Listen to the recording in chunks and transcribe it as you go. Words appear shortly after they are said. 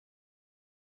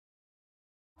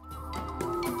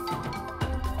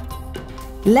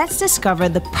Let's discover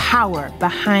the power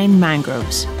behind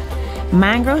mangroves.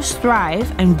 Mangroves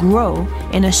thrive and grow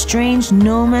in a strange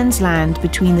no man's land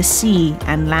between the sea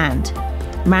and land.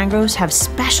 Mangroves have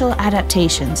special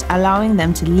adaptations, allowing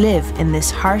them to live in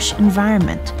this harsh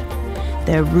environment.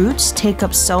 Their roots take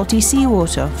up salty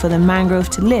seawater for the mangrove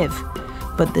to live,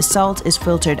 but the salt is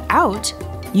filtered out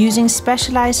using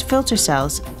specialized filter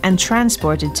cells and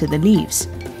transported to the leaves.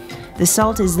 The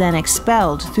salt is then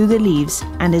expelled through the leaves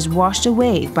and is washed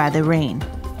away by the rain.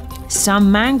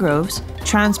 Some mangroves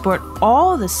transport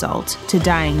all the salt to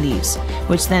dying leaves,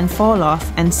 which then fall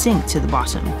off and sink to the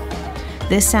bottom.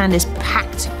 This sand is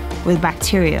packed with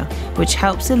bacteria, which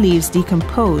helps the leaves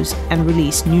decompose and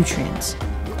release nutrients.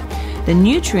 The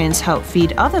nutrients help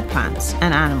feed other plants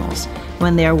and animals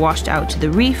when they are washed out to the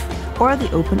reef or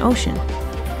the open ocean.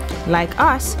 Like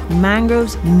us,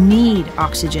 mangroves need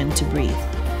oxygen to breathe,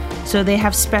 so they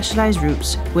have specialized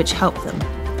roots which help them.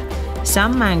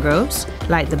 Some mangroves,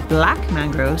 like the black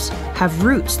mangroves, have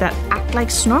roots that act like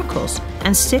snorkels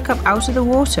and stick up out of the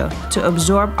water to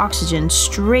absorb oxygen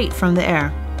straight from the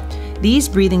air. These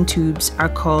breathing tubes are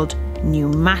called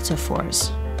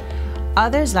pneumatophores.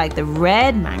 Others, like the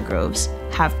red mangroves,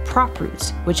 have prop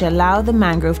roots which allow the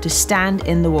mangrove to stand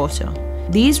in the water.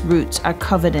 These roots are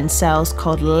covered in cells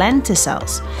called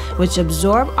lenticels, which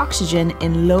absorb oxygen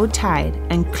in low tide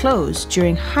and close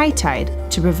during high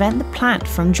tide to prevent the plant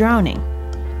from drowning.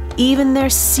 Even their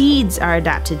seeds are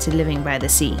adapted to living by the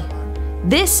sea.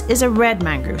 This is a red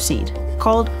mangrove seed,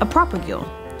 called a propagule.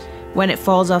 When it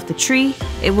falls off the tree,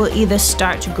 it will either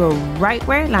start to grow right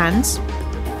where it lands,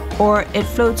 or it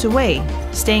floats away,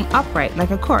 staying upright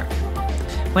like a cork.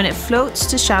 When it floats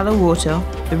to shallow water,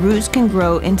 the roots can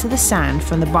grow into the sand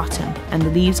from the bottom and the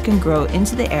leaves can grow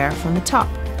into the air from the top.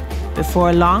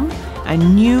 Before long, a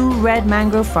new red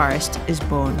mangrove forest is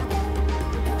born.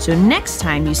 So next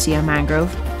time you see a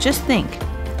mangrove, just think,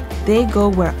 they go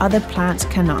where other plants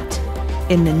cannot,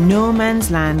 in the no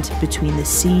man's land between the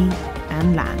sea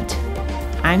and land.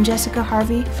 I'm Jessica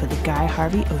Harvey for the Guy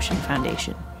Harvey Ocean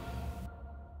Foundation.